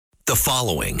The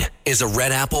following is a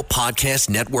Red Apple Podcast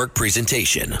Network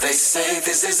presentation. They say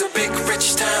this is a big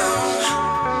rich town.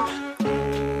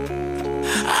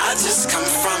 I just come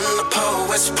from the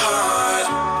poet's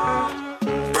part.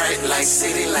 Bright light,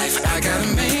 city life, I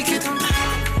gotta make it.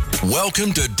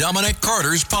 Welcome to Dominic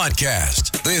Carter's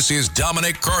podcast. This is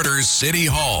Dominic Carter's City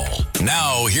Hall.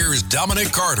 Now, here's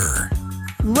Dominic Carter.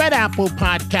 Red Apple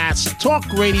Podcast, Talk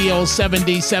Radio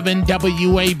 77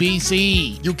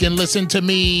 WABC. You can listen to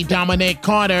me, Dominic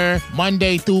Carter,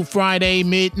 Monday through Friday,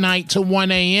 midnight to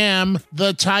 1 a.m.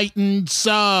 The Titan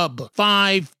Sub,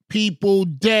 5 people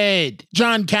dead.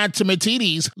 John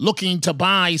Catsimatidis looking to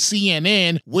buy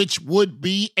CNN, which would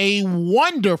be a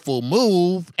wonderful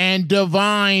move and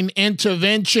divine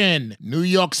intervention. New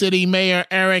York City Mayor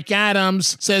Eric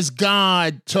Adams says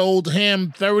God told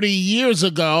him 30 years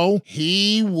ago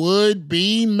he would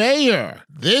be mayor.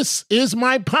 This is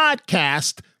my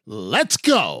podcast. Let's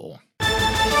go.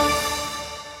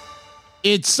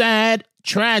 It's sad,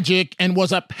 tragic, and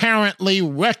was apparently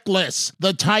reckless.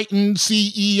 The Titan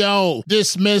CEO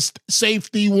dismissed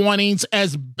safety warnings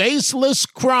as baseless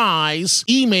cries,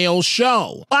 emails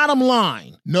show. Bottom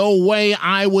line, no way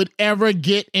I would ever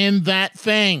get in that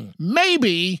thing.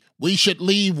 Maybe we should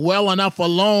leave well enough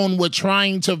alone with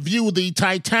trying to view the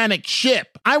Titanic ship.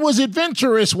 I was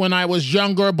adventurous when I was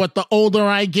younger, but the older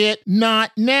I get,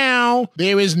 not now.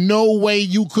 There is no way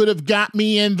you could have got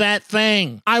me in that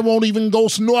thing. I won't even go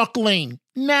snorkeling.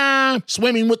 Nah.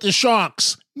 Swimming with the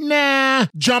sharks. Nah.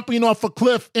 Jumping off a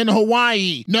cliff in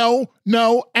Hawaii. No,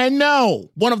 and no.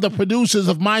 One of the producers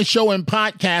of my show and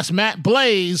podcast, Matt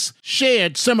Blaze,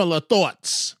 shared similar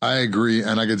thoughts. I agree,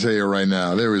 and I can tell you right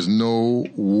now, there is no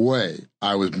way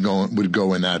I would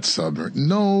go in that submarine.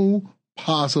 No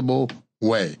possible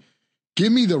way.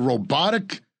 Give me the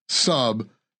robotic sub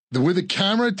with a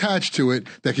camera attached to it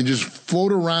that can just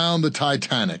float around the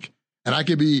Titanic, and I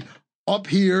could be up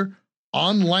here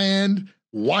on land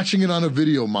watching it on a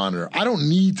video monitor. I don't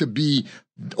need to be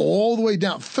all the way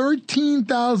down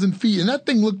 13,000 feet, and that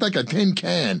thing looked like a tin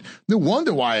can. No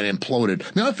wonder why it imploded.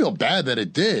 I mean, I feel bad that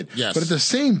it did. Yes. But at the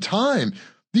same time,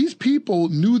 these people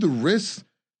knew the risks.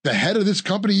 The head of this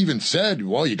company even said,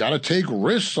 well, you got to take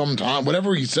risks sometime,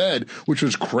 whatever he said, which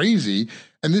was crazy.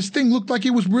 And this thing looked like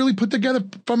it was really put together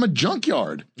from a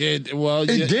junkyard. It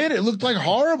did. It looked like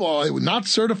horrible. It was not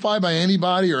certified by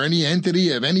anybody or any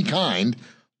entity of any kind.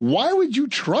 Why would you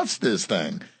trust this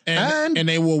thing? And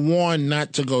they were warned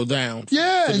not to go down for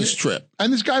this trip.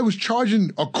 And this guy was charging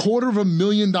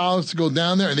 $250,000 to go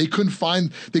down there, and they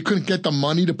couldn't get the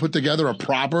money to put together a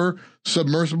proper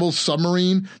submersible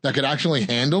submarine that could actually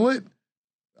handle it.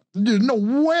 There's no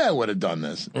way I would have done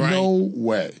this. Right. No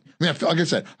way. I mean, like I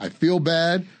said, I feel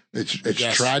bad. It's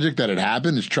tragic that it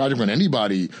happened. It's tragic when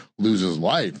anybody loses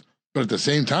life. But at the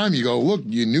same time, you go, look,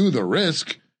 you knew the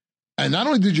risk. And not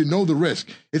only did you know the risk,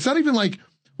 it's not even like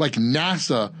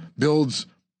NASA builds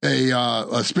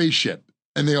a spaceship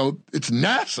and they go, it's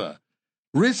NASA.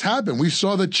 Risks happen. We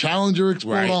saw the Challenger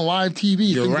explode on live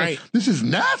TV. You're right. This is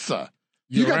NASA.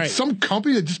 You got some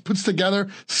company that just puts together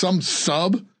some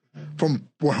sub from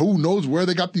who knows where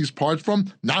they got these parts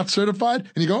from, not certified,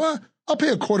 and you go, I'll pay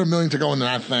 $250,000 to go into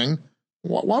that thing.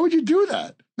 Why would you do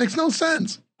that? Makes no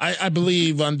sense. I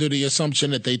believe under the assumption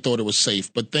that they thought it was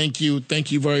safe. But thank you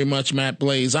very much, Matt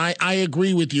Blaze. I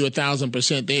agree with you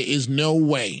 1,000%. There is no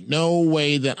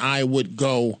way that I would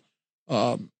go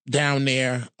down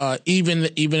there, even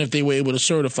if they were able to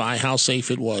certify how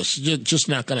safe it was. Just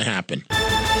not going to happen.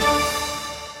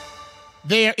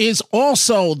 There is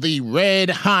also the red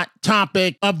hot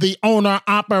topic of the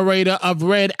owner-operator of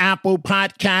Red Apple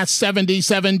Podcast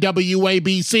 77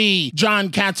 WABC, John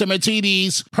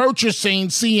Catsimatidis, purchasing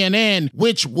CNN,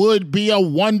 which would be a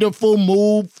wonderful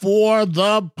move for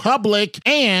the public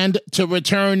and to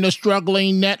return the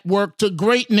struggling network to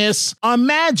greatness.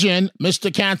 Imagine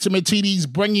Mr.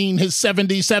 Catsimatidis bringing his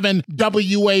 77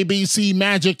 WABC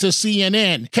magic to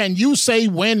CNN. Can you say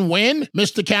win-win?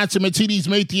 Mr. Catsimatidis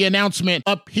made the announcement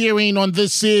appearing on the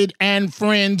Sid and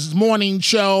Friends morning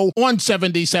show on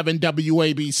 77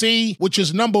 WABC, which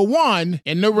is #1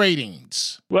 in the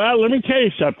ratings. Well, let me tell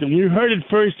you something. You heard it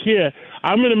first here.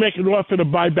 I'm going to make an offer to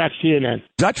buy back CNN. Is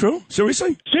that true?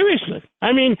 Seriously? Seriously.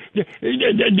 I mean,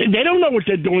 they don't know what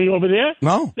they're doing over there.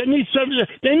 No. They need somebody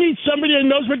that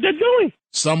knows what they're doing.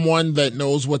 Someone that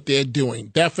knows what they're doing.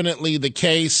 Definitely the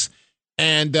case.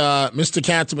 And Mr.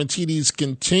 Catsimatidis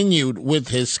continued with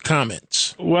his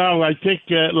comments. Well, I think,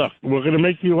 look, we're going to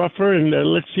make the offer, and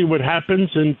let's see what happens,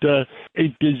 and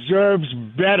it deserves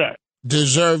better.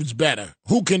 Deserves better.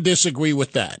 Who can disagree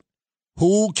with that?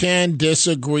 Who can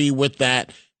disagree with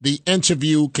that? The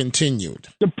interview continued.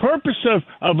 The purpose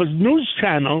of a news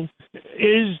channel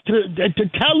is to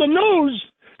tell the news,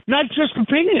 not just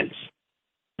opinions,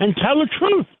 and tell the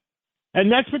truth.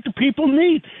 And that's what the people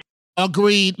need.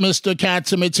 Agreed, Mr.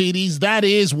 Catsimatidis. That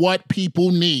is what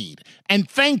people need. And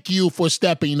thank you for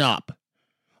stepping up.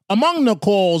 Among the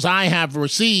calls I have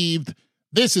received,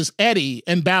 this is Eddie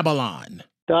in Babylon.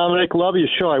 Dominic, love your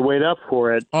show. I wait up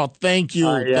for it. Oh, thank you.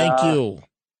 Thank you.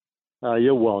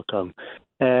 You're welcome.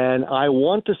 And I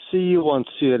want to see you on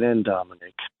CNN,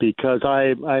 Dominic, because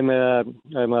I'm a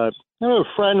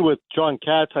friend with John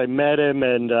Katz. I met him,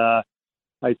 and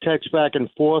I text back and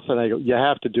forth, and I go, you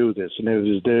have to do this. And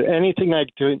is there anything I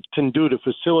can do to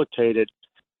facilitate it?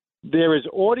 There is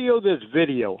audio, there's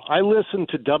video. I listen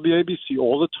to WABC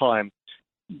all the time,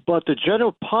 but the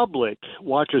general public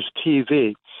watches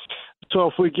TV. So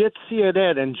if we get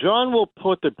CNN, and John will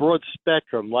put the broad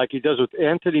spectrum, like he does with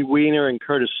Anthony Weiner and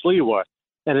Curtis Sliwa,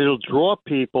 and it'll draw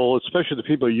people, especially the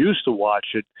people who used to watch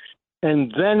it,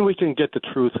 and then we can get the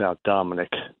truth out, Dominic.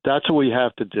 That's what we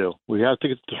have to do. We have to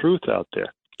get the truth out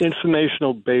there.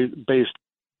 Informational-based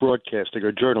broadcasting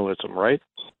or journalism, right?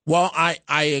 Well, I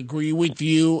agree with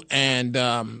you, and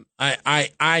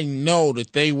I know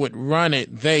that they would run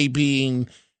it, they being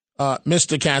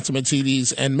Mr.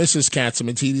 Catsimatidis and Mrs.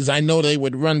 Catsimatidis. I know they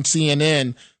would run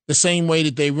CNN the same way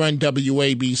that they run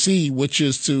WABC, which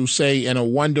is to say in a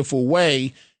wonderful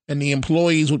way, and the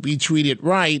employees would be treated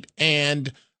right.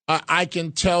 And I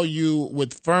can tell you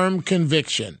with firm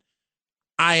conviction,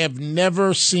 I have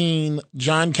never seen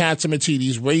John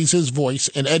Catsimatidis raise his voice.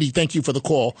 And Eddie, thank you for the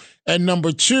call. And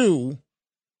number two,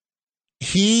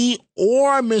 he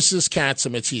or Mrs.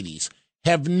 Catsimatidis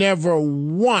have never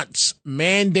once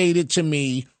mandated to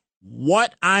me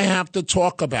what I have to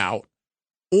talk about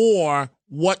or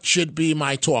what should be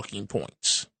my talking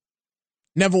points.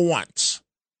 Never once.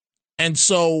 And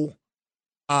so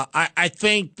I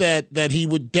think that he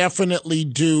would definitely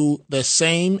do the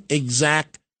same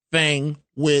exact thing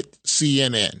with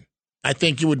CNN. I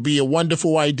think it would be a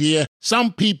wonderful idea.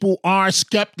 Some people are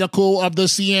skeptical of the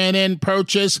CNN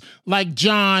purchase, like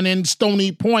John in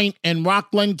Stony Point in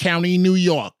Rockland County, New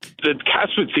York. The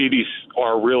Catsimatidis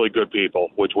are really good people,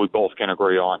 which we both can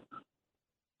agree on.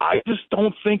 I just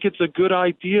don't think it's a good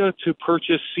idea to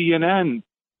purchase CNN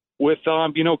with,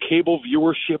 cable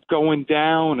viewership going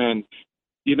down and,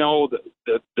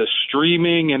 the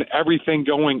streaming and everything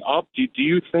going up. Do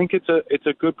you think it's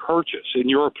a good purchase, in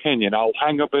your opinion? I'll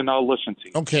hang up and I'll listen to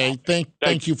you. Okay,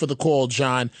 thank you for the call,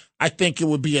 John. I think it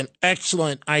would be an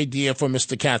excellent idea for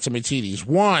Mr. Catsimatidis.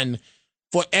 One,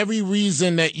 for every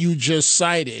reason that you just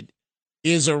cited,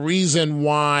 is a reason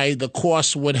why the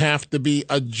cost would have to be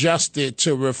adjusted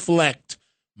to reflect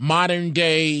modern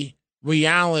day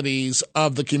realities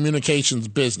of the communications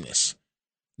business.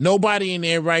 Nobody in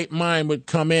their right mind would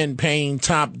come in paying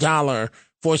top dollar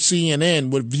for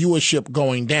CNN with viewership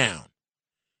going down.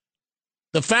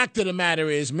 The fact of the matter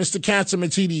is, Mr.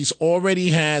 Catsimatidis already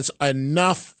has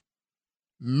enough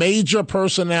major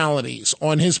personalities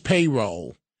on his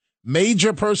payroll,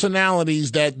 major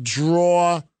personalities that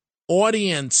draw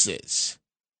audiences,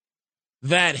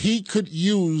 that he could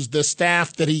use the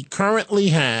staff that he currently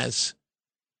has,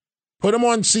 put them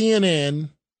on CNN,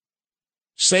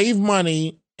 save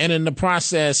money, and in the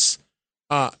process,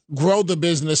 grow the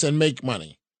business and make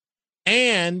money,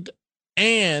 and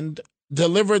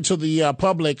deliver to the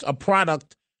public a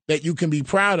product that you can be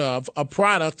proud of, a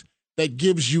product that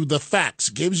gives you the facts,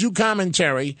 gives you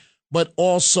commentary, but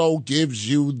also gives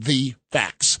you the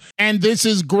facts. And this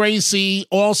is Gracie,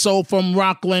 also from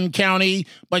Rockland County,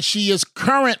 but she is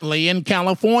currently in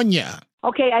California.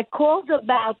 Okay, I called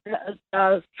about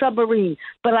submarine,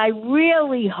 but I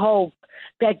really hope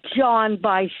that John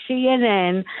buys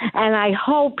CNN, and I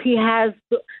hope he has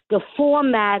the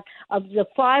format of the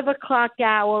 5 o'clock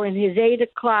hour and his 8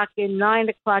 o'clock and 9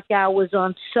 o'clock hours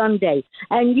on Sunday.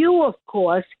 And you, of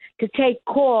course, to take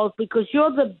calls because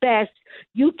you're the best.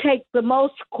 You take the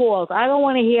most calls. I don't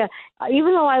want to hear,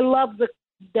 even though I love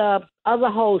the other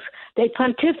hosts, they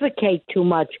pontificate too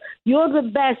much. You're the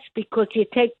best because you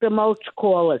take the most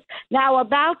callers. Now,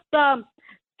 about the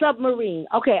submarine.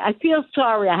 Okay, I feel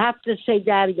sorry. I have to say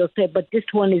that, you'll say, but this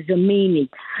one is a meanie.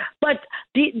 But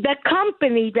the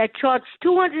company that charged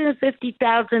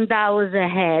 $250,000 a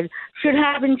head should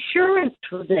have insurance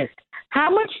for this.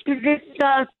 How much does this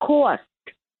cost?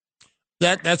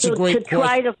 That's a great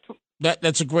question.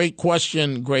 That's a great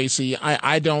question, Gracie.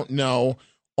 I don't know.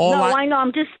 I know.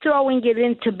 I'm just throwing it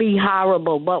in to be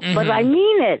horrible, but I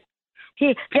mean it.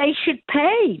 They should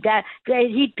pay that.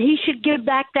 He should give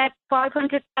back that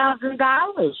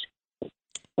 $500,000.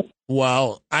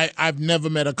 Well, I've never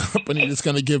met a company that's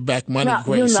going to give back money, No,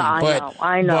 Gracie.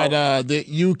 I know. But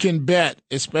you can bet,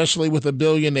 especially with a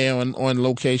billionaire on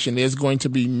location, there's going to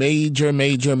be major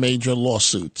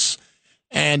lawsuits.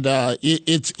 And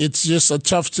it's just a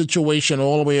tough situation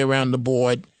all the way around the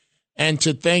board. And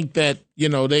to think that,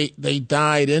 they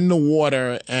died in the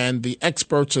water, and the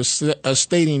experts are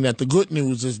stating that the good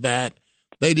news is that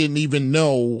they didn't even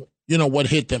know, what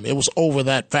hit them. It was over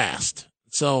that fast.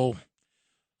 So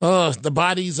the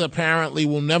bodies apparently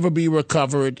will never be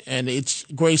recovered. And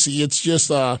Gracie, it's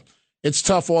just it's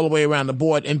tough all the way around the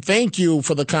board. And thank you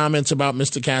for the comments about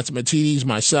Mr. Catsimatidis,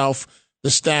 myself, the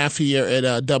staff here at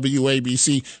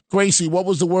WABC. Gracie, what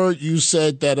was the word you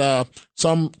said that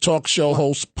some talk show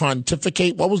hosts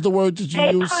pontificate? What was the word that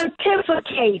you used?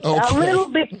 Pontificate a little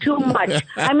bit too much.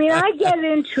 I mean, I get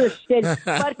interested,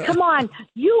 but come on,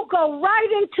 you go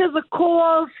right into the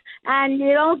calls and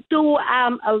you don't do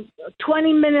a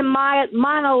 20-minute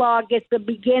monologue at the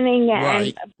beginning.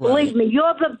 And believe me,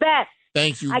 you're the best.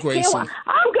 Thank you, Gracie.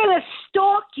 I'm going to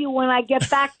stalk you when I get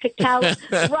back to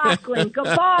Rockland.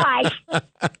 Goodbye.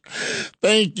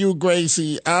 Thank you,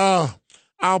 Gracie. I'll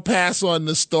pass on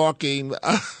the stalking.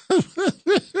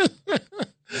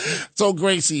 So,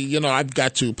 Gracie, I've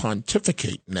got to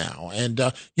pontificate now.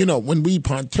 And, when we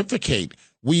pontificate,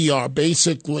 we are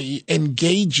basically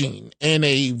engaging in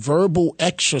a verbal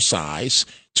exercise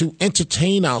to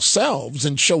entertain ourselves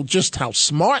and show just how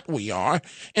smart we are.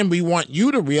 And we want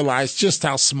you to realize just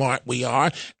how smart we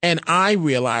are. And I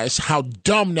realize how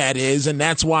dumb that is. And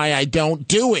that's why I don't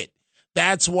do it.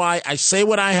 That's why I say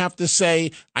what I have to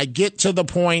say. I get to the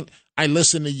point. I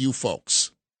listen to you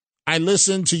folks. I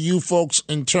listen to you folks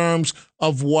in terms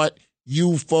of what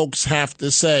you folks have to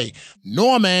say.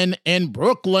 Norman in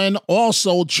Brooklyn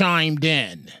also chimed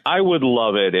in. I would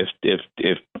love it if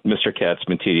Mr.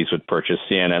 Catsimatidis would purchase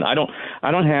CNN. I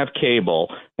don't have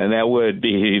cable, and that would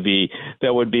be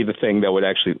the thing that would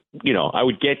actually, I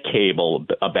would get cable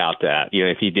about that,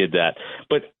 if he did that.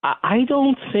 But I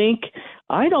don't think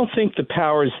the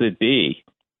powers that be,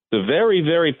 the very,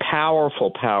 very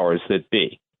powerful powers that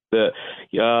be, that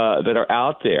are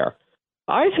out there,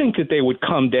 I think that they would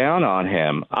come down on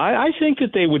him. I think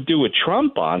that they would do a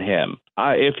Trump on him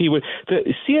if he would.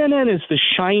 CNN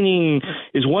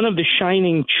is one of the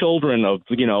shining children of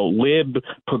lib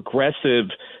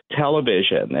progressive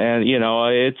television, and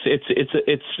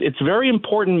it's a very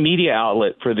important media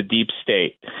outlet for the deep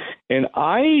state, and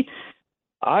I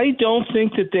don't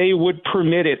think that they would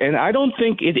permit it, and I don't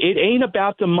think it ain't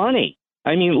about the money.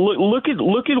 I mean, look at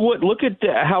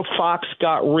how Fox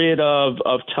got rid of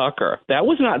Tucker. That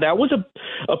was a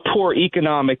poor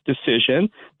economic decision,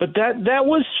 but that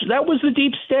was the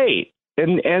deep state,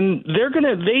 and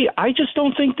I just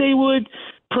don't think they would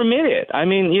permit it. I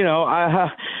mean,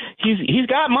 he's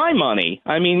got my money.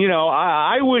 I mean,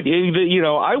 I would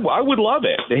love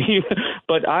it,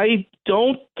 but I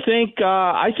don't think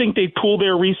I think they'd pool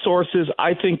their resources.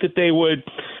 I think that they would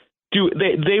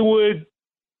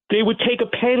They would take a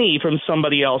penny from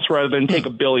somebody else rather than take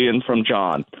 $1 billion from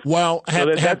John. Well,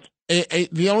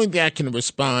 the only thing I can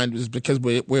respond is because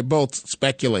we're both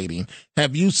speculating.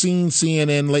 Have you seen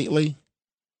CNN lately?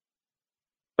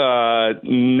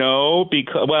 No,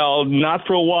 not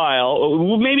for a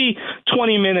while. Maybe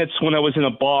 20 minutes when I was in a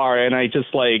bar, and I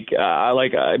just please, I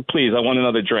want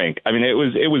another drink. I mean, it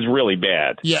was really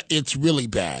bad. Yeah, it's really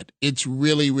bad. It's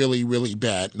really, really, really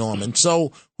bad, Norman.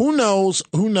 So who knows?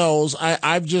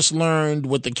 I've just learned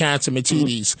with the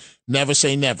Catsimatidis, never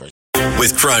say never.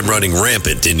 With crime running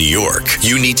rampant in New York,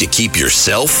 you need to keep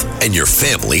yourself and your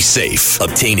family safe.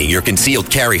 Obtaining your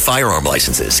concealed carry firearm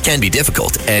licenses can be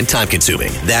difficult and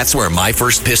time-consuming. That's where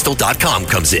MyFirstPistol.com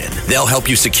comes in. They'll help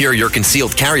you secure your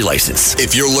concealed carry license.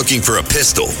 If you're looking for a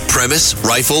pistol, premise,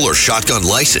 rifle, or shotgun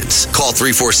license, call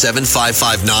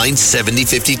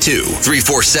 347-559-7052.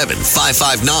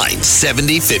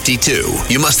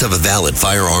 347-559-7052. You must have a valid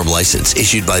firearm license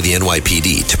issued by the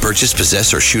NYPD to purchase,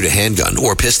 possess, or shoot a handgun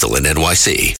or pistol in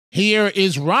NYC. Here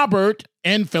is Robert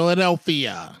in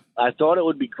Philadelphia. I thought it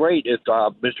would be great if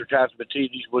Mr.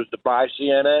 Catsimatidis was to buy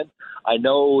CNN. I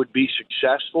know it would be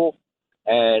successful,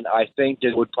 and I think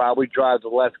it would probably drive the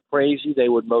left crazy. They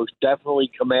would most definitely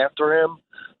come after him.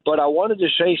 But I wanted to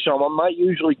say something. I'm not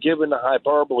usually given the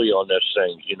hyperbole on this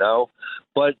thing,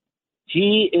 but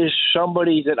he is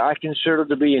somebody that I consider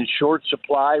to be in short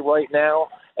supply right now,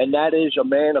 and that is a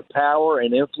man of power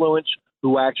and influence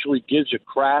who actually gives a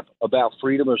crap about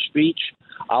freedom of speech.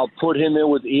 I'll put him in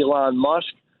with Elon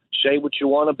Musk. Say what you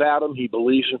want about him. He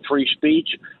believes in free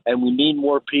speech, and we need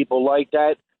more people like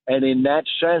that. And in that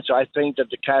sense, I think that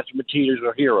the Catsimatidis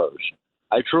are heroes.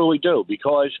 I truly do,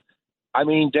 because I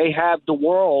mean, they have the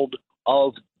world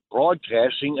of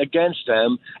broadcasting against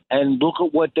them, and look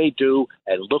at what they do,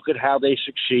 and look at how they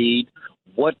succeed.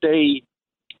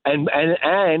 And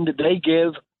they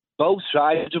give both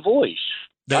sides a voice.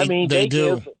 They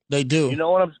do. You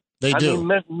know what I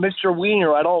mean, Mr.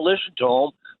 Weiner, I don't listen to him,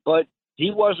 but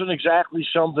he wasn't exactly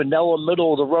some vanilla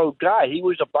middle of the road guy. He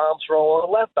was a bomb thrower on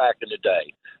the left back in the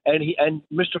day. And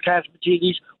Mr.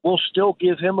 Catsimatidis will still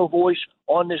give him a voice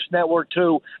on this network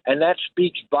too, and that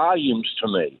speaks volumes to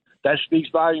me.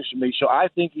 So I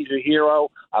think he's a hero.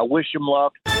 I wish him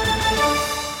luck.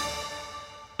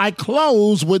 I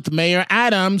close with Mayor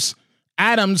Adams.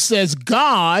 Adams says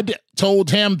God told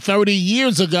him 30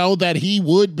 years ago that he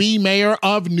would be mayor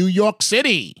of New York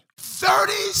City.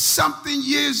 30-something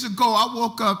years ago, I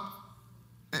woke up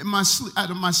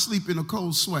out of my sleep in a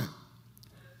cold sweat.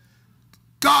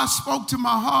 God spoke to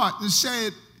my heart and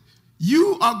said,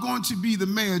 you are going to be the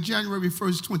mayor January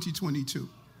 1st, 2022.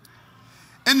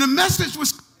 And the message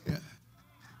was clear.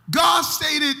 God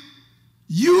stated,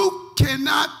 you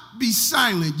cannot be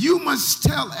silent. You must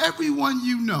tell everyone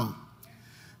you know.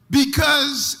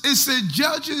 Because it's a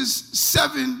Judges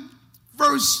 7,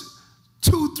 verse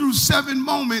 2 through 7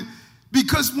 moment.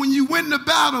 Because when you win the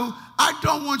battle, I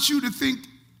don't want you to think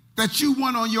that you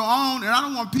won on your own, and I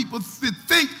don't want people to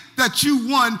think that you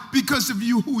won because of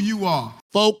you who you are.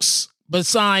 Folks,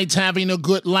 besides having a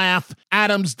good laugh,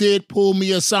 Adams did pull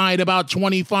me aside about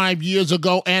 25 years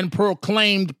ago and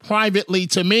proclaimed privately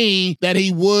to me that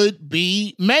he would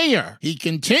be mayor. He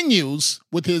continues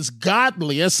with his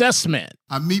godly assessment.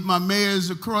 I meet my mayors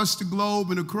across the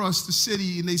globe and across the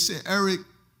city, and they say, Eric,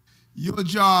 your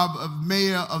job of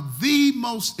mayor of the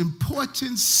most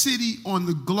important city on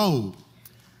the globe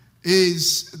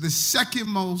is the second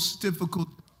most difficult.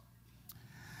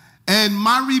 And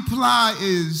my reply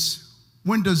is,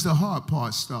 when does the hard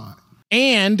part start?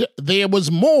 And there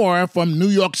was more from New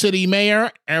York City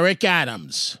Mayor Eric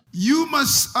Adams. You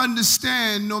must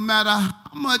understand, no matter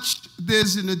how much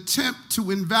there's an attempt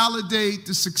to invalidate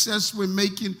the success we're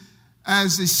making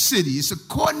as a city, it's a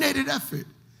coordinated effort.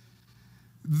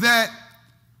 That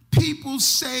people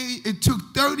say it took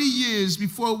 30 years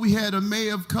before we had a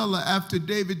mayor of color after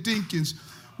David Dinkins.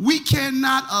 We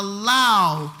cannot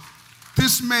allow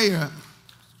this mayor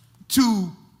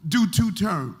to do 2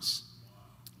 terms.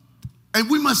 And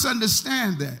we must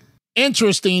understand that.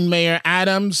 Interesting, Mayor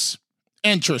Adams.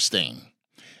 Interesting.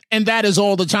 And that is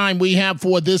all the time we have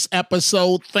for this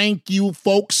episode. Thank you,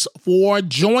 folks, for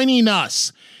joining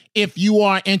us. If you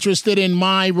are interested in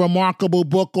my remarkable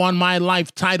book on my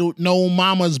life titled No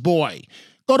Mama's Boy,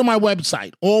 go to my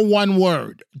website, all one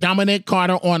word,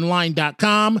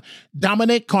 DominicCarterOnline.com,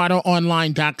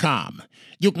 DominicCarterOnline.com.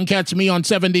 You can catch me on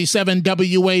 77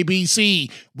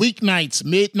 WABC, weeknights,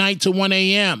 midnight to 1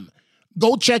 a.m.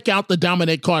 Go check out the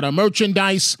Dominic Carter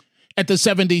merchandise at the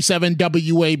 77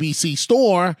 WABC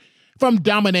store, from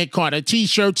Dominic Carter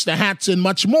t-shirts to hats and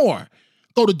much more.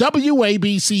 Go to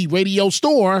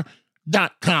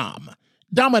WABCRadiostore.com.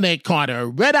 Dominic Carter,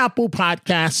 Red Apple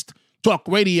Podcast, Talk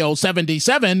Radio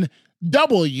 77,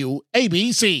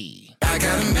 WABC. I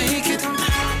gotta make it.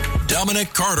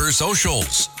 Dominic Carter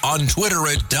Socials on Twitter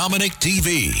at Dominic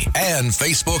TV and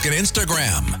Facebook and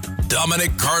Instagram.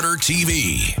 Dominic Carter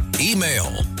TV.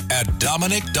 Email at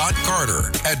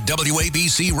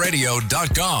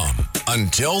dominic.carter@wabcradio.com.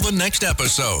 Until the next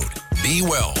episode, be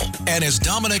well. And as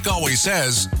Dominic always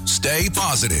says, stay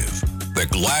positive. The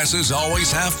glass is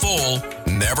always half full,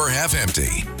 never half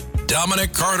empty.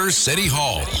 Dominic Carter City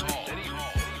Hall.